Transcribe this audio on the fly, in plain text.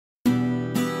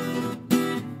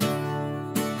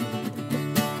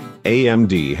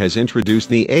AMD has introduced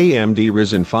the AMD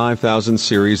Ryzen 5000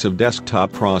 series of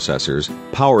desktop processors,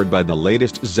 powered by the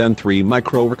latest Zen 3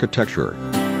 microarchitecture.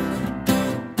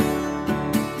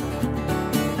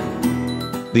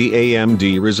 The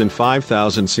AMD Ryzen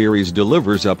 5000 series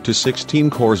delivers up to 16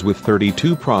 cores with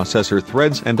 32 processor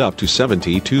threads and up to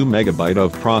 72 MB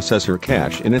of processor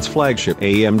cache in its flagship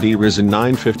AMD Ryzen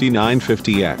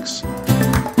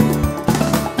 950-950X.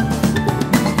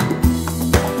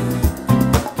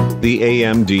 The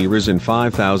AMD Ryzen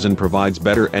 5000 provides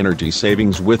better energy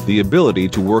savings with the ability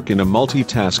to work in a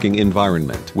multitasking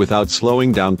environment without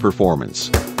slowing down performance.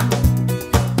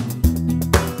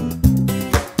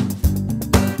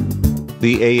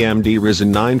 The AMD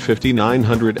Ryzen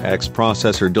 950-900X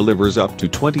processor delivers up to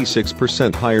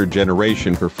 26% higher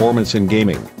generation performance in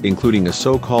gaming, including a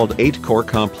so-called 8-core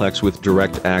complex with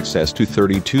direct access to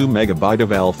 32 MB of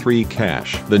L3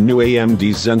 cache. The new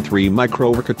AMD Zen 3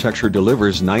 microarchitecture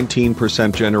delivers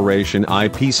 19% generation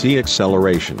IPC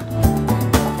acceleration.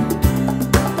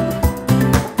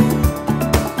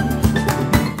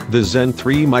 The Zen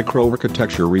 3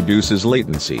 microarchitecture reduces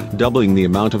latency, doubling the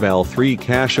amount of L3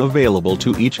 cache available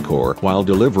to each core while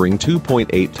delivering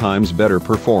 2.8 times better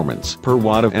performance per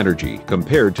watt of energy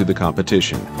compared to the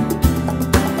competition.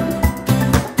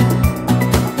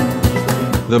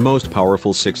 The most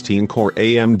powerful 16-core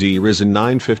AMD Ryzen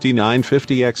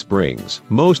 950-950X brings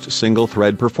most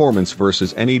single-thread performance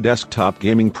versus any desktop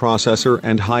gaming processor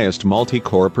and highest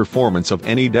multi-core performance of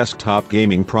any desktop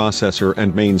gaming processor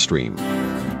and mainstream.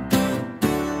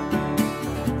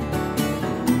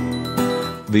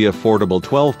 The affordable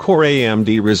 12-core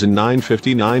AMD Ryzen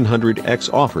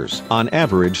 950-900X offers, on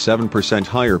average, 7%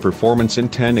 higher performance in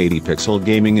 1080-pixel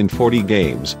gaming in 40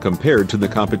 games compared to the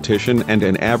competition and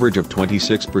an average of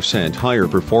 26% higher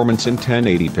performance in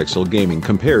 1080-pixel gaming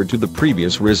compared to the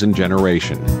previous Ryzen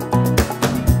generation.